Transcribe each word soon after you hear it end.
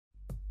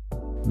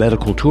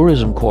Medical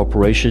Tourism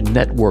Corporation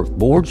Network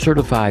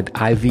board-certified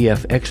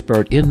IVF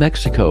expert in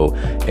Mexico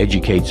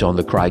educates on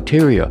the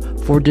criteria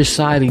for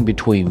deciding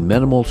between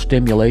minimal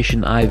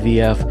stimulation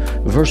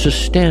IVF versus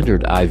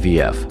standard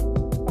IVF.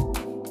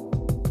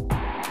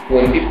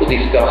 When people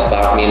discuss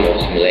about minimal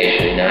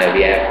stimulation in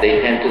IVF, they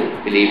tend to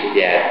believe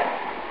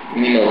that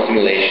minimal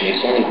stimulation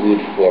is only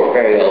good for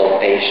very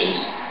old patients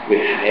with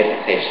high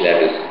FSH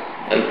levels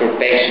and for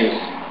patients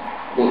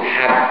who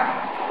have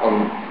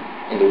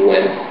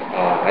underwent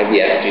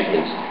IVF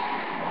treatments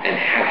and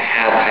have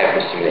had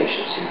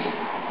hyperstimulation syndrome.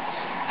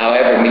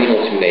 However,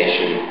 minimal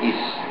stimulation is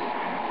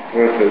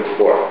perfect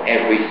for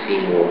every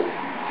single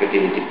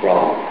fertility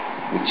problem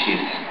which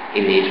is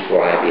in need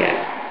for IVF.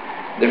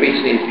 The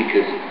reason is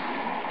because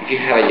if you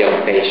have a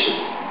young patient,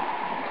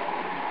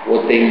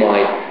 what they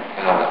might,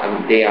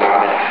 they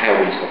are at a high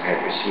risk of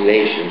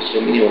hyperstimulation, so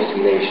minimal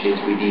stimulation is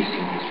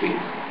reducing this risk.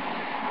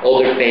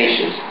 Older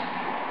patients,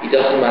 it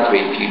doesn't matter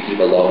if you give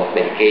a lot of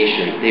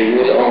medication, they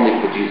will only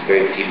produce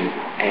very few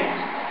eggs.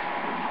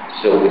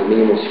 So with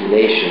minimal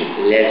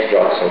stimulation, less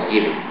drugs are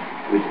given,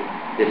 with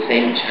the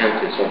same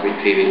chances of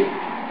retrieving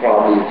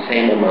probably the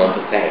same amount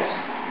of eggs,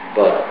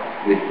 but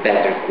with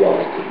better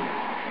quality.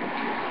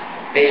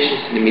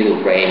 Patients in the middle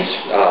range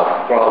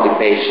are probably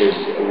patients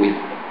with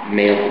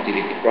male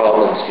fertility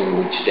problems in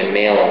which the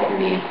male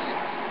needs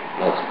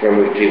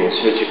sperm retrieval,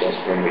 surgical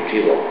sperm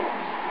retrieval.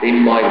 They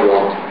might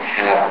want to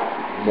have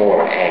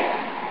more eggs,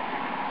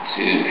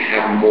 to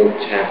have more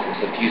chances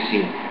of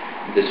using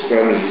the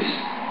sperm used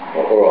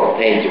or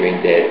obtained during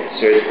the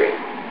surgery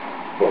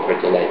for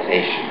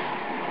fertilization.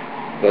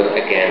 But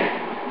again,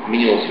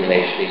 minimal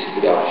stimulation is a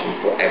good option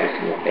for every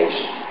single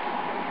patient.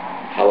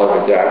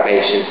 However, there are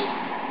patients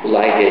who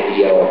like the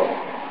idea of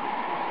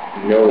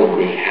knowing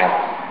they have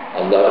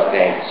a lot of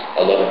eggs,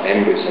 a lot of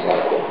embryos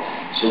available.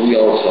 So we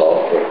also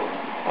offer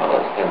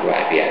standard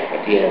IVF.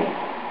 At the end,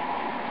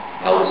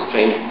 I was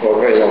trained for a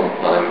very long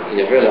time in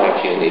a very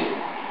large unit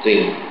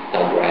doing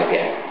standard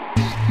IVF.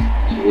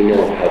 So we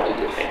know how to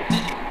do things.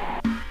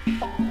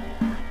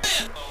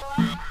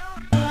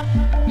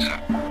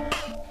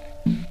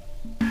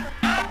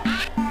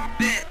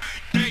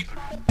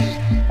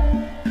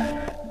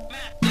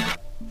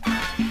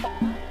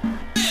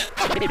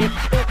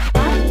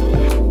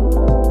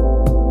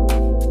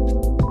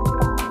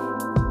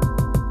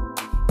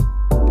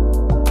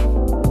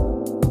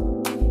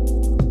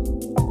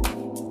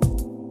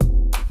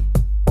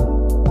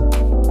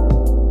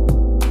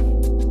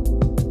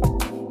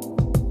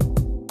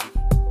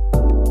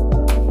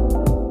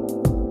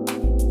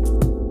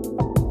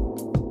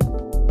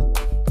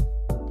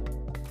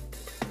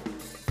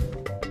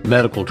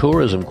 Medical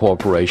Tourism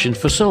Corporation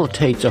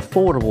facilitates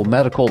affordable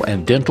medical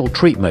and dental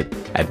treatment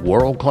at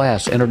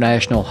world-class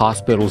international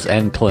hospitals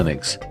and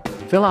clinics.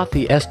 Fill out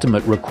the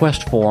estimate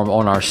request form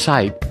on our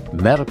site,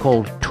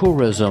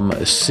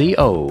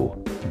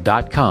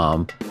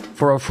 medicaltourismco.com,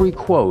 for a free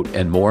quote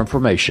and more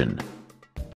information.